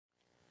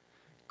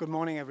Good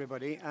morning,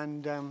 everybody,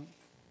 and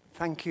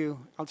thank you,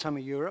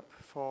 Alzheimer Europe,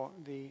 for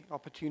the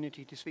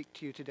opportunity to speak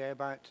to you today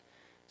about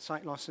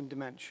sight loss and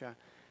dementia.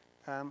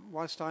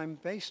 Whilst I'm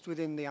based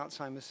within the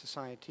Alzheimer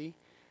Society,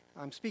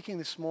 I'm speaking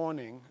this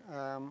morning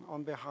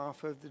on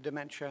behalf of the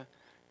Dementia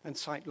and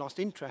Sight Loss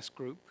Interest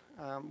Group,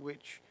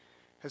 which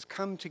has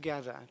come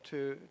together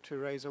to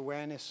raise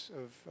awareness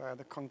of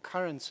the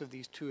concurrence of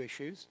these two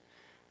issues,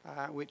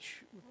 which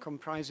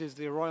comprises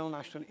the Royal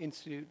National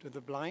Institute of the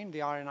Blind,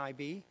 the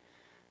RNIB,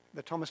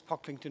 the Thomas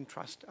Pocklington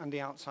Trust, and the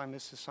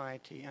Alzheimer's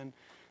Society. And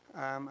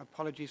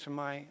apologies from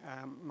my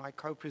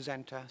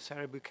co-presenter,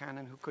 Sarah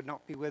Buchanan, who could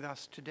not be with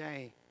us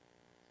today.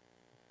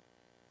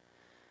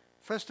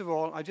 First of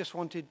all, I just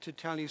wanted to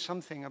tell you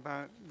something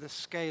about the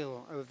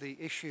scale of the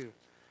issue.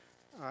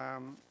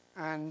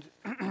 And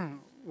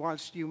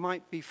whilst you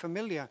might be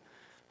familiar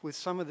with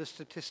some of the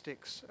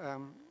statistics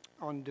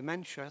on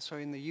dementia, so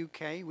in the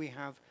UK we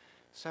have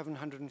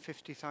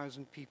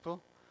 750,000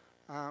 people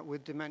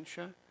with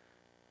dementia,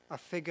 a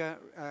figure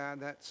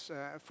that's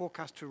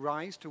forecast to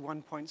rise to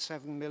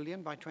 1.7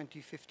 million by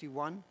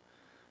 2051.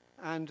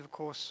 And of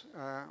course,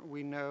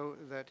 we know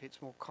that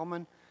it's more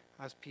common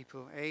as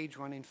people age.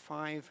 1 in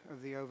 5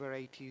 of the over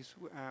 80s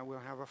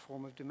will have a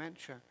form of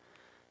dementia.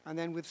 And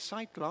then with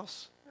sight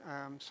loss,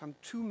 some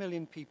 2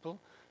 million people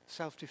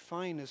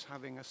self-define as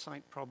having a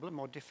sight problem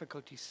or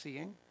difficulty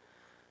seeing.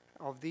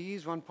 Of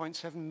these,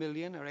 1.7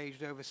 million are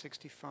aged over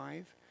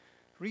 65.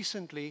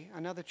 Recently,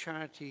 another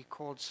charity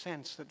called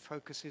Sense that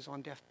focuses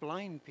on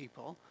deaf-blind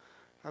people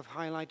have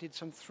highlighted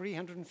some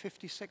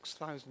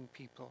 356,000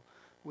 people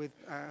with,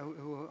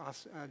 who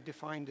are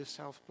defined as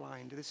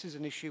self-blind. This is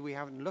an issue we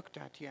haven't looked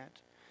at yet.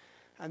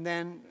 And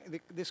then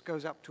this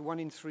goes up to 1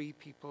 in 3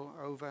 people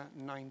over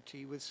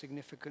 90 with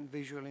significant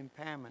visual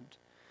impairment.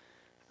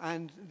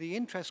 And the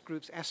interest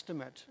group's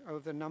estimate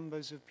of the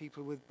numbers of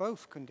people with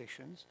both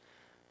conditions,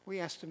 we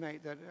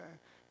estimate that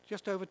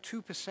just over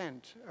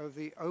 2% of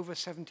the over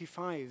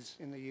 75s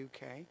in the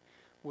UK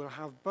will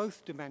have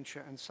both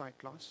dementia and sight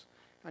loss.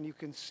 And you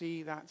can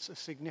see that's a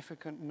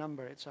significant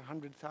number. It's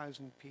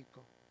 100,000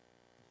 people.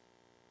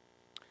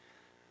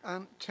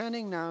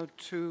 Turning now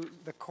to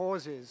the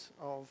causes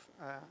of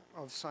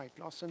sight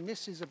loss, and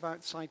this is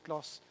about sight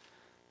loss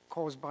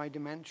caused by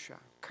dementia.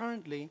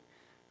 Currently,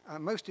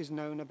 most is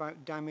known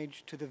about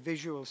damage to the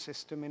visual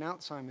system in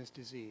Alzheimer's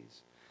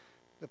disease.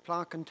 The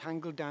plaque and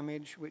tangle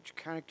damage, which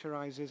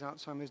characterizes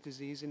Alzheimer's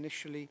disease,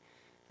 initially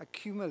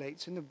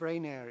accumulates in the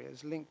brain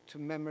areas linked to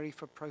memory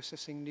for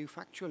processing new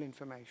factual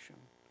information.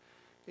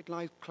 It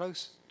lies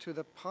close to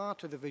the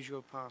part of the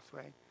visual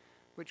pathway,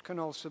 which can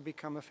also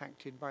become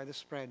affected by the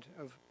spread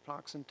of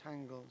plaques and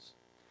tangles.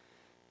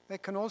 There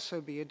can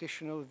also be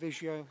additional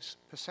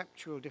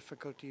visuo-perceptual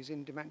difficulties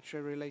in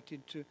dementia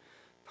related to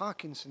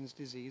Parkinson's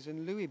disease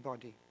and Lewy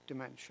body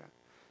dementia,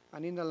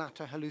 and in the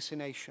latter,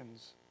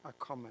 hallucinations are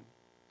common.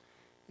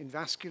 In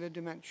vascular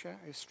dementia,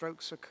 as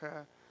strokes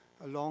occur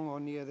along or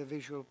near the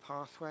visual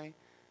pathway,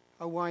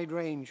 a wide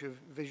range of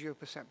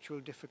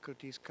visuo-perceptual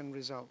difficulties can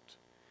result.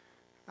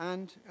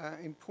 And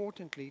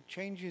importantly,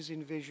 changes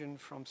in vision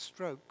from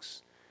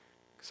strokes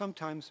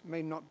sometimes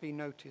may not be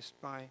noticed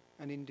by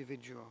an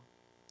individual.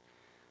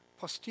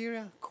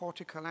 Posterior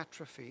cortical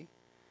atrophy,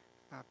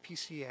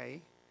 PCA,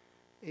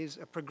 is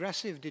a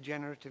progressive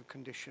degenerative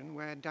condition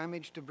where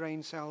damage to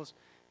brain cells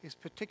is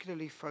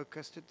particularly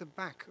focused at the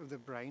back of the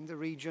brain, the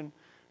region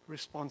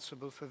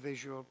responsible for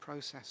visual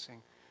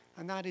processing.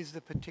 And that is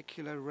the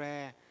particular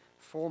rare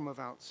form of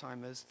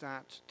Alzheimer's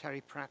that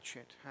Terry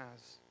Pratchett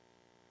has.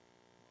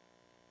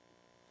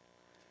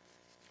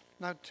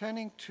 Now,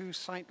 turning to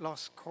sight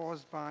loss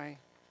caused by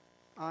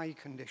eye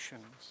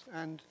conditions,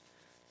 and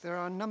there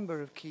are a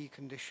number of key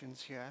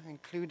conditions here,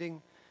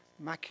 including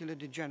macular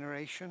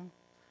degeneration,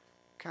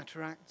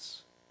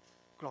 cataracts,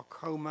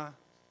 glaucoma,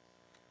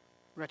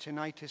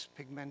 retinitis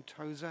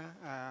pigmentosa,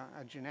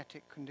 a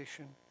genetic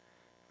condition,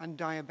 and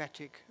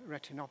diabetic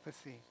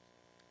retinopathy.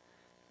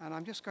 And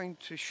I'm just going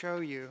to show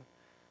you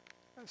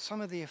some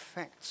of the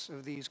effects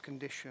of these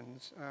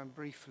conditions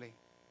briefly.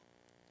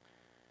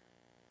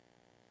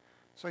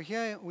 So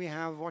here we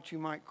have what you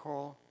might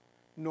call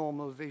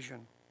normal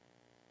vision.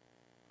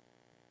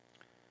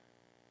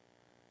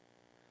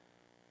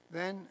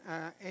 Then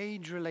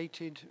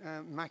age-related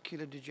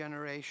macular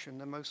degeneration,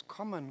 the most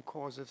common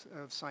cause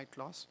of sight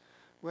loss,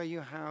 where you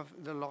have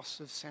the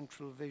loss of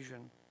central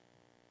vision.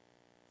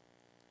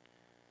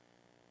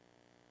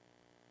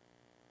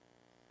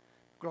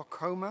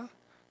 Glaucoma,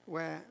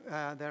 where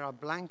there are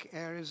blank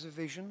areas of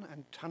vision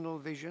and tunnel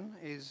vision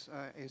is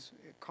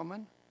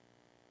common.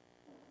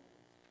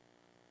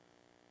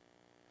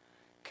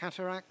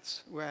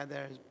 Cataracts, where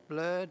there is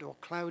blurred or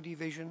cloudy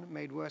vision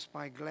made worse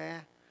by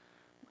glare.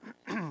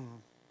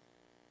 And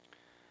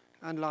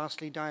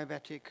lastly,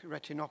 diabetic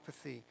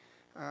retinopathy,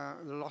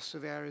 the loss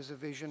of areas of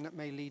vision that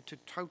may lead to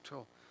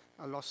total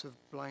loss of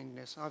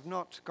blindness. I've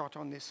not got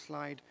on this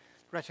slide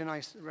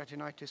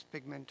retinitis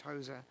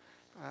pigmentosa,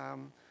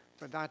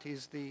 but that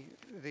is the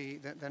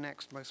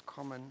next most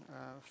common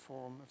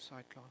form of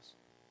sight loss.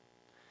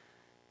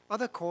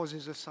 Other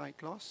causes of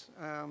sight loss,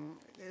 a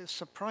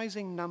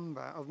surprising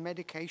number of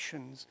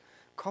medications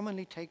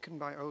commonly taken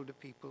by older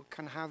people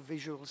can have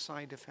visual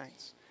side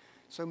effects.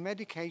 So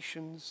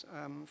medications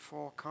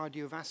for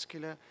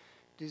cardiovascular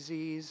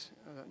disease,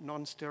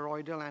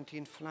 non-steroidal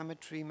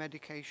anti-inflammatory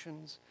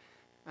medications,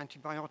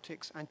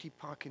 antibiotics,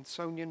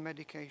 anti-Parkinsonian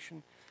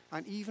medication,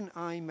 and even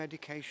eye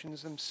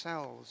medications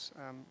themselves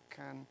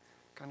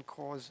can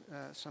cause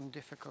some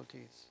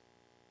difficulties.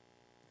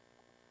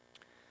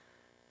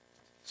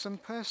 Some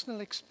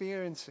personal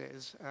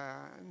experiences.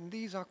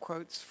 These are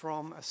quotes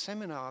from a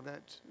seminar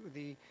that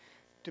the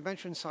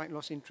Dementia and Sight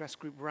Loss Interest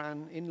Group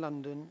ran in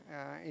London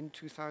in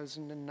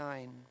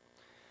 2009.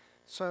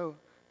 So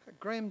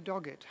Graham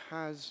Doggett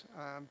has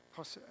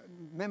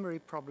memory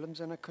problems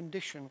and a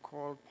condition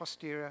called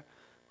posterior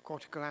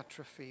cortical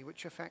atrophy,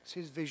 which affects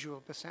his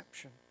visual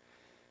perception.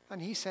 And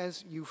he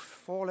says, you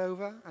fall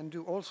over and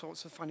do all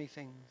sorts of funny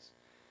things.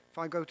 If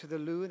I go to the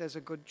loo, there's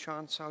a good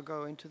chance I'll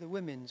go into the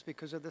women's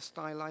because of the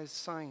stylized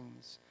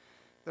signs.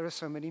 There are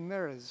so many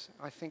mirrors.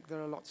 I think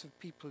there are lots of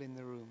people in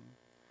the room.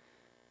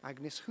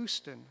 Agnes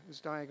Houston was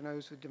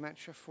diagnosed with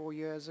dementia 4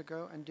 years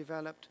ago and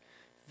developed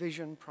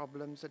vision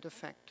problems that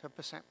affect her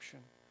perception.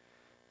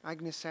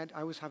 Agnes said,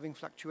 I was having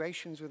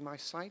fluctuations with my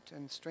sight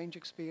and strange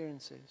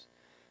experiences.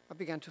 I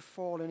began to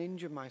fall and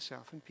injure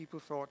myself, and people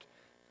thought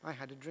I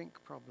had a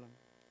drink problem.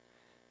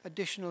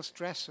 Additional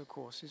stress, of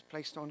course, is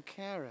placed on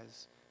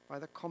carers by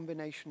the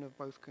combination of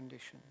both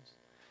conditions.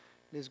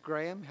 Liz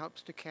Graham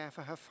helps to care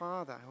for her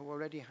father, who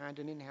already had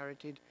an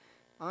inherited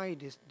eye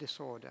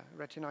disorder,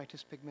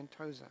 retinitis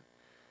pigmentosa,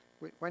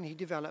 when he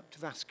developed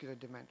vascular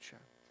dementia.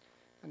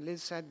 And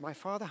Liz said, my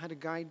father had a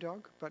guide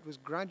dog, but was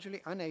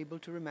gradually unable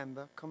to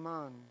remember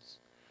commands.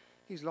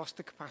 He's lost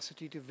the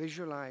capacity to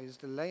visualize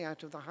the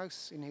layout of the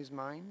house in his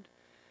mind,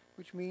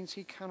 which means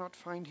he cannot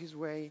find his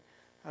way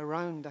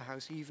around the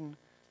house, even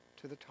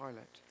to the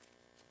toilet.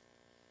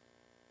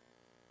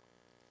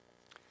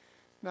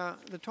 Now,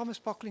 the Thomas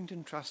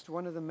Pocklington Trust,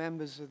 one of the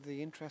members of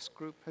the interest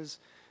group, has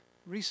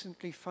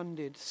recently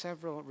funded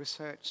several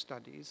research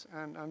studies,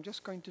 and I'm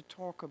just going to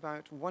talk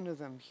about one of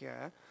them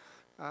here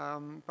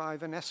by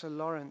Vanessa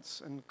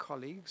Lawrence and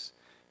colleagues,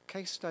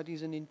 case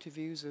studies and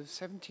interviews of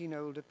 17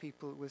 older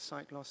people with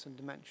sight loss and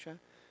dementia,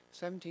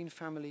 17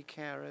 family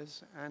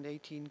carers, and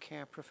 18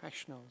 care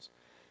professionals.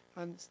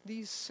 And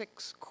these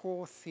 6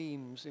 core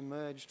themes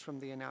emerged from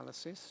the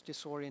analysis: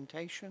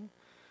 disorientation,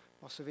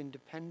 loss of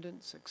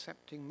independence,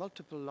 accepting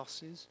multiple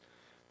losses,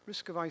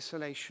 risk of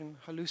isolation,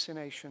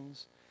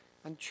 hallucinations,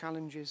 and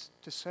challenges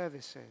to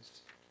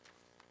services.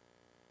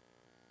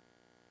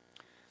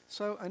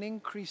 So an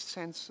increased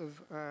sense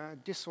of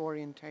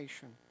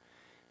disorientation.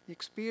 The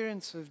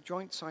experience of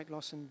joint sight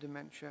loss and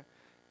dementia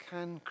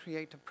can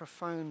create a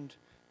profound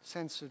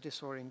sense of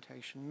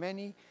disorientation.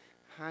 Many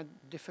had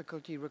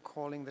difficulty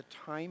recalling the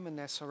time and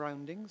their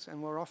surroundings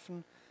and were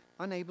often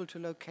unable to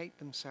locate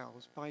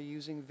themselves by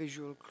using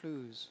visual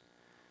clues.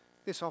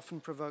 This often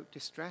provoked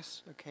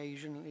distress,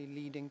 occasionally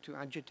leading to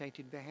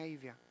agitated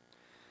behavior.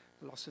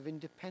 The loss of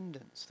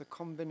independence, the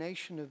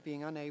combination of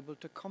being unable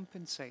to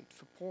compensate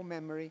for poor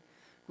memory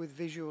with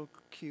visual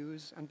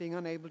cues and being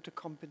unable to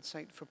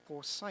compensate for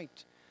poor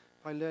sight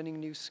by learning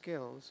new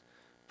skills,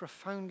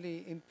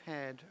 profoundly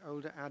impaired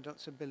older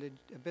adults'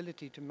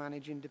 ability to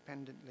manage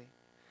independently.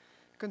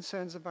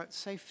 Concerns about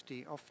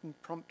safety often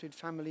prompted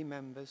family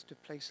members to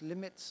place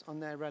limits on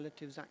their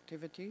relatives'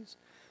 activities,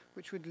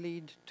 which would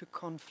lead to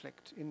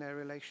conflict in their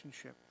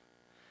relationship.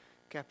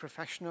 Care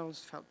professionals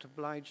felt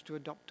obliged to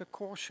adopt a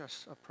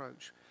cautious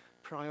approach,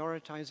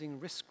 prioritizing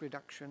risk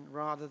reduction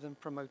rather than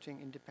promoting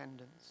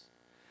independence.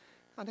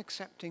 And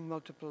accepting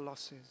multiple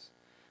losses.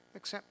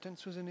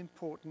 Acceptance was an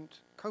important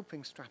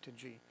coping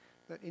strategy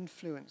that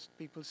influenced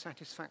people's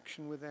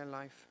satisfaction with their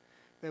life,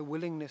 their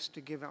willingness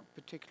to give up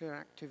particular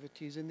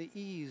activities, and the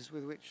ease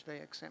with which they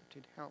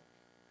accepted help.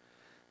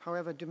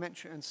 However,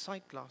 dementia and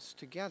sight loss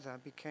together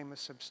became a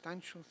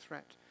substantial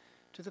threat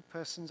to the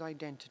person's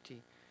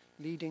identity,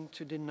 leading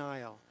to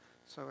denial.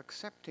 So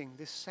accepting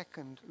this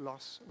second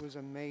loss was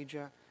a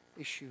major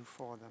issue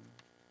for them.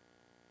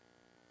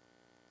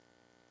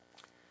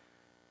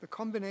 The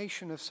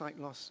combination of sight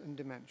loss and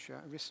dementia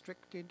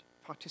restricted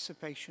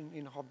participation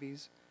in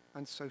hobbies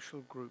and social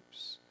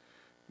groups.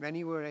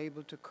 Many were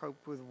able to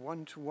cope with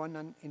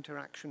one-to-one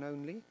interaction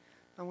only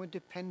and were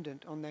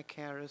dependent on their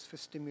carers for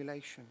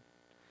stimulation.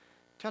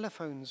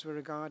 Telephones were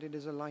regarded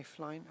as a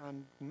lifeline,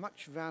 and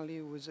much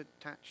value was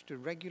attached to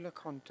regular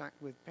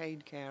contact with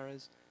paid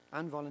carers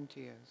and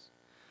volunteers.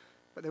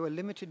 But there were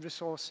limited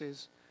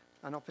resources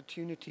and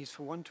opportunities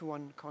for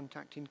one-to-one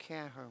contact in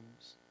care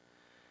homes.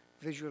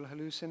 Visual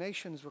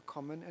hallucinations were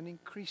common and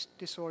increased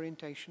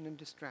disorientation and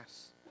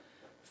distress.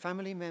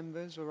 Family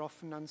members were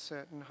often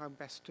uncertain how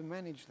best to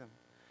manage them.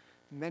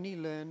 Many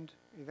learned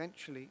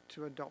eventually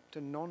to adopt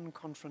a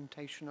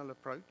non-confrontational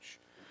approach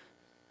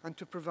and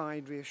to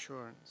provide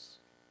reassurance.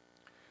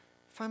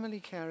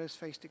 Family carers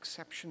faced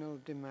exceptional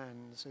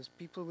demands as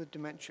people with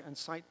dementia and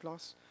sight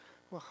loss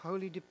were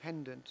wholly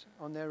dependent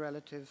on their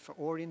relatives for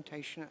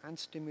orientation and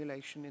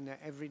stimulation in their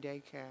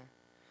everyday care.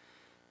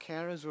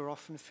 Carers were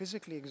often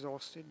physically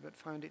exhausted but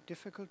found it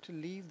difficult to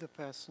leave the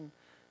person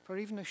for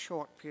even a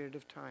short period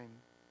of time.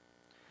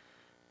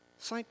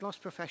 Sight loss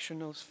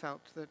professionals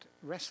felt that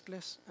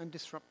restless and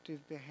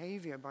disruptive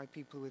behavior by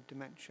people with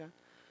dementia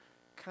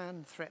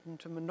can threaten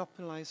to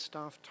monopolize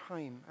staff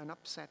time and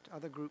upset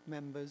other group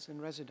members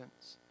and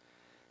residents.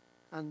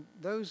 And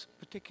those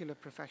particular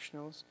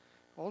professionals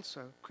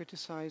also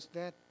criticized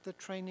the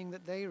training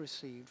that they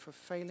received for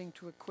failing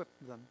to equip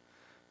them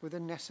with the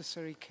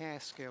necessary care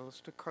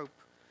skills to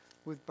cope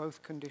with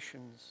both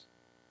conditions.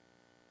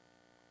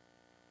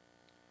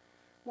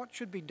 What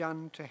should be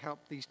done to help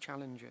these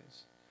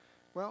challenges?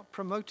 Well,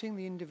 promoting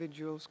the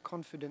individual's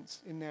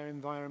confidence in their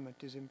environment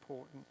is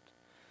important.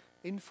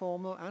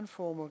 Informal and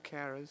formal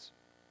carers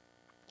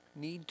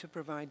need to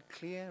provide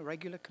clear,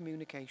 regular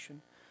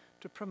communication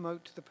to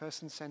promote the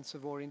person's sense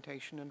of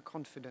orientation and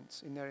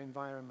confidence in their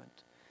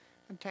environment.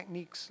 And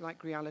techniques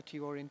like reality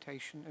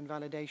orientation and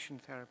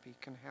validation therapy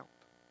can help.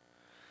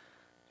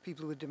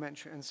 People with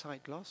dementia and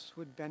sight loss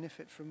would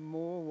benefit from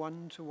more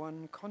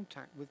one-to-one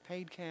contact with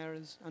paid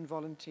carers and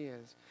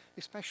volunteers,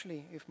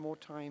 especially if more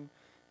time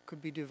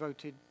could be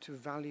devoted to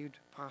valued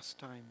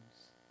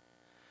pastimes.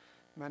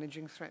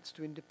 Managing threats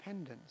to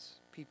independence.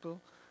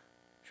 People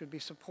should be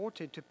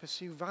supported to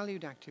pursue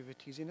valued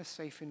activities in a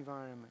safe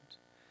environment.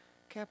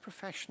 Care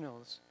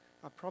professionals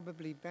are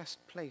probably best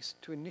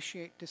placed to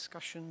initiate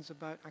discussions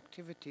about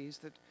activities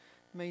that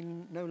may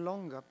no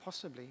longer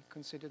possibly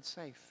considered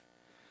safe.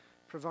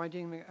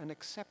 Providing an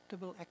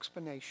acceptable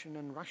explanation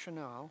and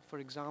rationale, for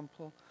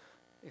example,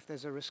 if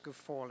there's a risk of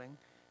falling,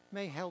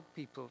 may help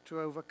people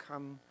to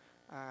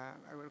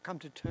come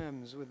to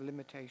terms with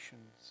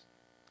limitations.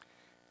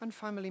 And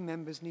family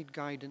members need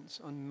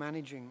guidance on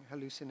managing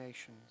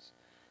hallucinations,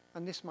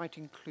 and this might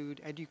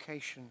include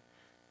education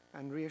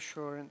and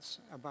reassurance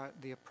about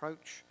the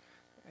approach,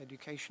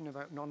 education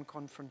about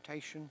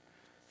non-confrontation,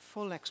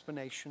 full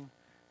explanation,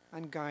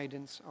 and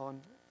guidance on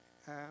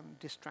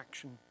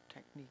distraction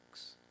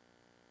techniques.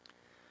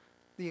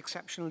 The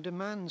exceptional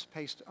demands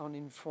placed on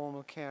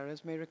informal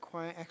carers may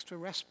require extra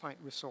respite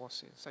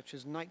resources, such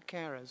as night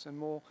carers and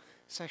more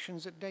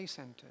sessions at day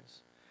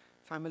centres.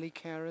 Family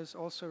carers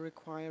also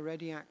require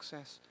ready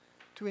access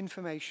to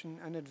information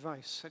and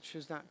advice, such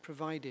as that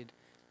provided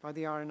by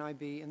the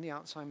RNIB and the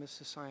Alzheimer's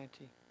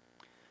Society.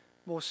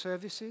 More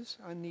services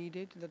are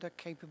needed that are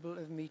capable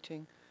of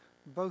meeting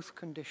both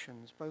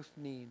conditions, both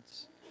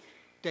needs.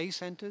 Day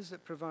centres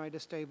that provide a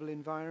stable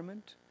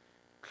environment,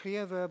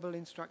 clear verbal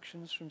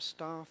instructions from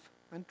staff,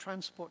 and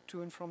transport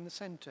to and from the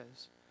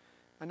centres,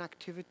 and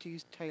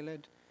activities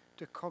tailored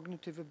to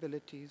cognitive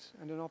abilities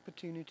and an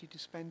opportunity to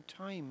spend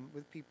time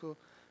with people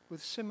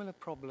with similar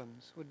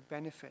problems would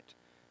benefit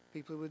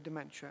people with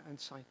dementia and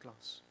sight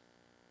loss.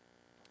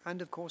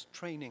 And of course,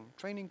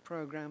 training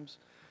programs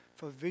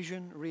for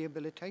vision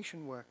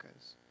rehabilitation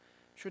workers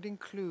should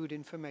include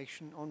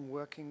information on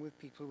working with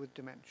people with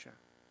dementia.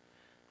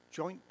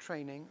 Joint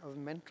training of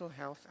mental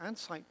health and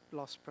sight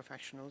loss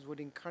professionals would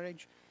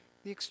encourage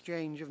the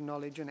exchange of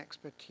knowledge and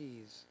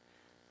expertise,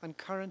 and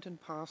current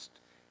and past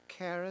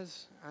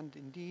carers and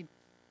indeed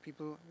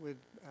people with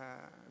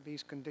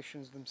these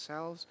conditions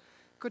themselves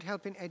could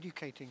help in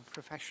educating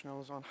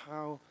professionals on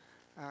how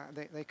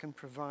they can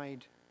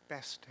provide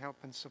best help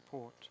and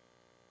support.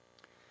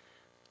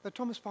 The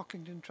Thomas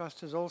Pocklington Trust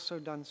has also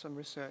done some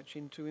research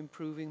into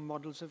improving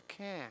models of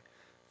care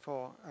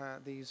for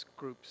these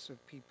groups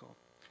of people.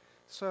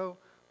 So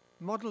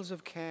models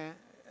of care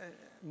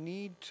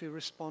need to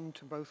respond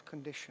to both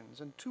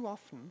conditions, and too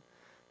often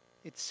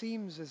it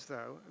seems as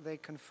though they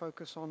can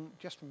focus on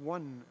just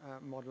one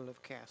model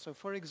of care. So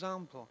for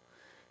example,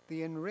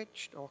 the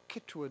enriched or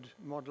Kitwood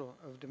model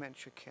of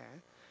dementia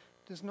care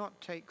does not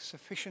take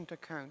sufficient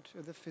account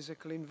of the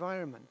physical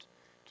environment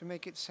to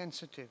make it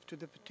sensitive to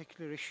the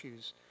particular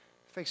issues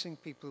facing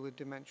people with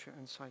dementia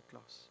and sight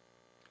loss.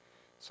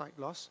 Sight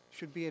loss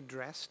should be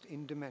addressed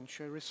in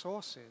dementia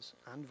resources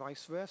and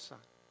vice versa.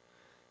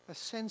 A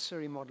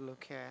sensory model of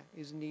care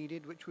is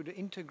needed which would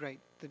integrate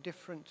the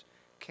different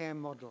care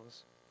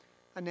models.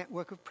 A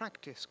network of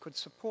practice could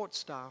support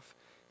staff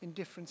in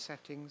different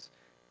settings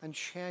and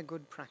share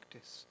good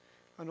practice.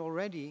 And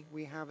already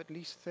we have at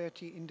least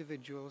 30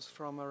 individuals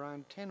from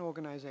around 10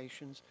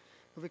 organizations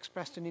who've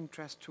expressed an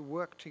interest to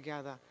work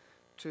together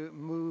to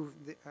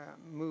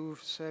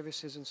move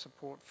services and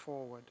support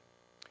forward.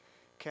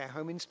 Care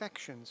home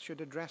inspections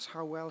should address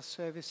how well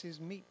services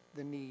meet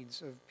the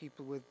needs of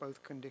people with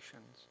both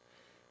conditions.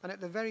 And at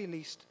the very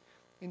least,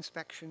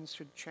 inspections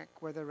should check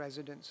whether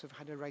residents have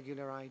had a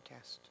regular eye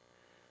test.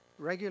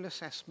 Regular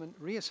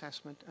assessment,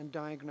 reassessment, and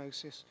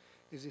diagnosis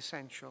is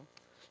essential.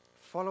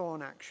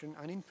 Follow-on action,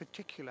 and in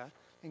particular,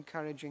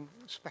 encouraging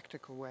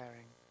spectacle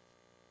wearing.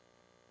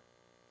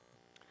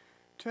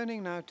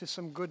 Turning now to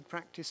some good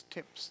practice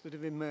tips that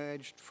have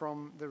emerged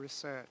from the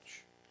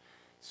research.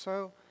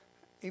 So,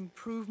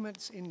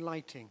 improvements in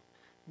lighting,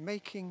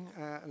 making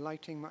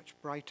lighting much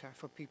brighter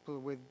for people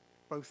with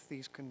both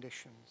these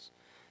conditions.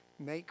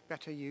 Make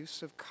better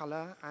use of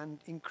color and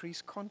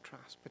increase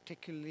contrast,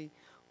 particularly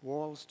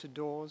walls to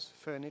doors,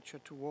 furniture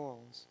to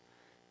walls.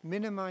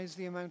 Minimize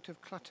the amount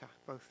of clutter,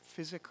 both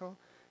physical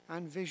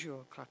and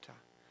visual clutter.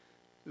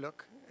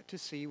 Look to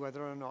see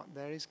whether or not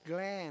there is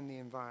glare in the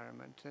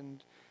environment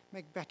and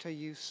make better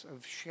use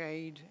of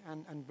shade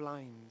and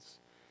blinds.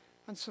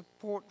 And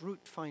support route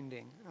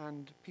finding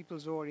and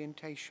people's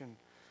orientation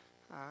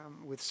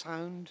with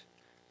sound,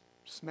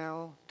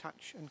 smell,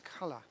 touch and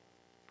colour.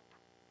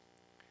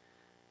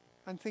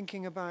 And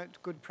thinking about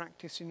good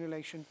practice in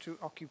relation to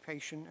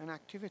occupation and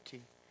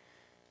activity.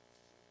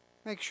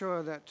 Make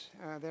sure that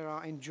there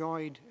are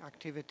enjoyed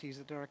activities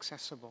that are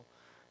accessible,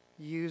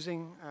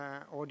 using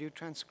audio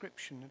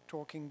transcription,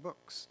 talking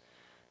books,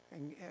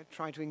 and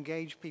try to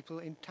engage people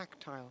in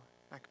tactile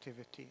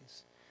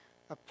activities.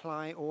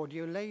 Apply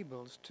audio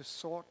labels to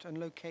sort and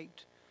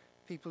locate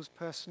people's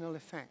personal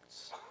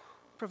effects.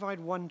 Provide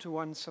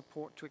one-to-one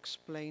support to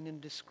explain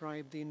and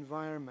describe the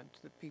environment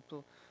that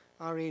people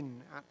are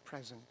in at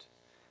present.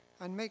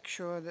 And make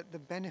sure that the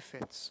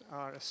benefits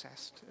are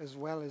assessed as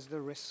well as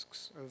the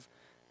risks of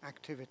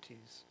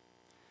activities.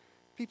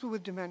 People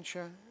with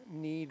dementia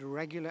need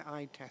regular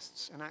eye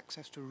tests and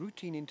access to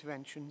routine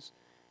interventions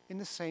in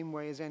the same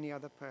way as any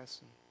other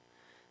person.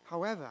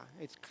 However,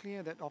 it's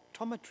clear that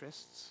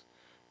optometrists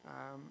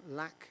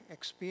lack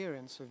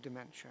experience of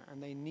dementia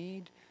and they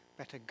need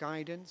better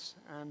guidance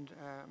and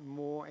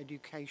more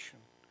education.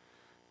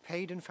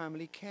 Paid and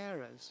family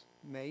carers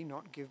may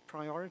not give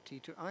priority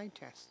to eye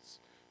tests,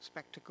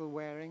 spectacle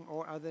wearing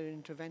or other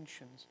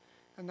interventions,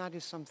 and that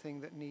is something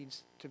that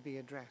needs to be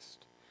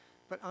addressed.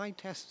 But eye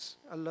tests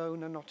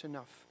alone are not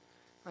enough,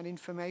 and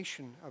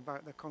information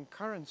about the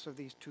concurrence of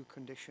these two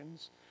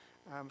conditions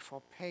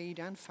for paid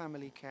and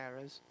family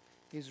carers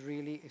is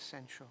really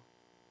essential.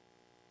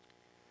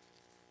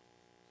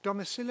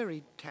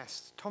 Domiciliary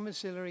tests,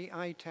 domiciliary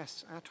eye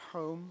tests at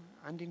home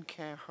and in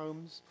care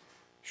homes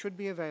should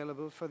be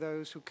available for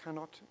those who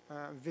cannot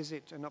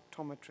visit an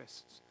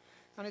optometrist.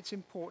 And it's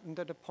important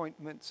that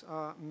appointments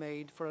are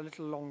made for a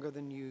little longer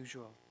than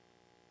usual.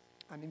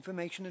 And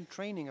information and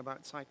training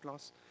about sight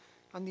loss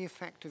and the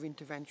effect of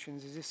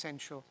interventions is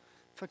essential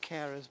for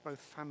carers, both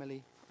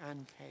family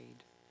and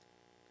paid.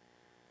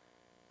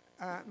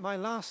 My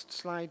last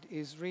slide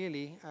is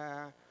really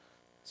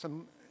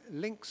some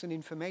links and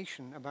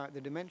information about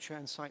the Dementia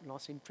and Sight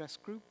Loss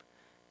Interest Group.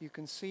 You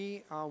can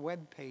see our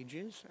web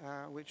pages,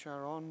 which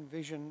are on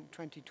Vision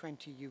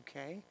 2020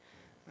 UK,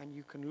 and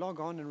you can log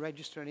on and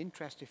register an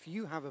interest if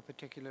you have a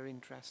particular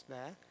interest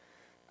there.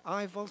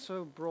 I've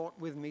also brought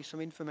with me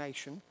some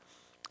information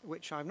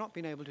which I've not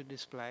been able to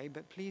display,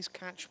 but please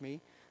catch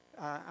me.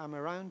 I'm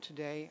around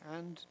today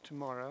and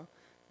tomorrow.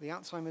 The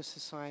Alzheimer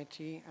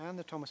Society and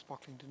the Thomas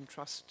Pocklington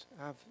Trust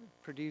have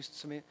produced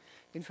some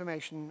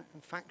information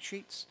and fact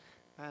sheets,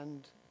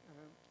 and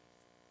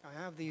I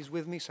have these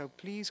with me, so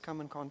please come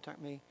and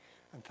contact me,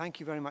 and thank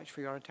you very much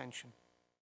for your attention.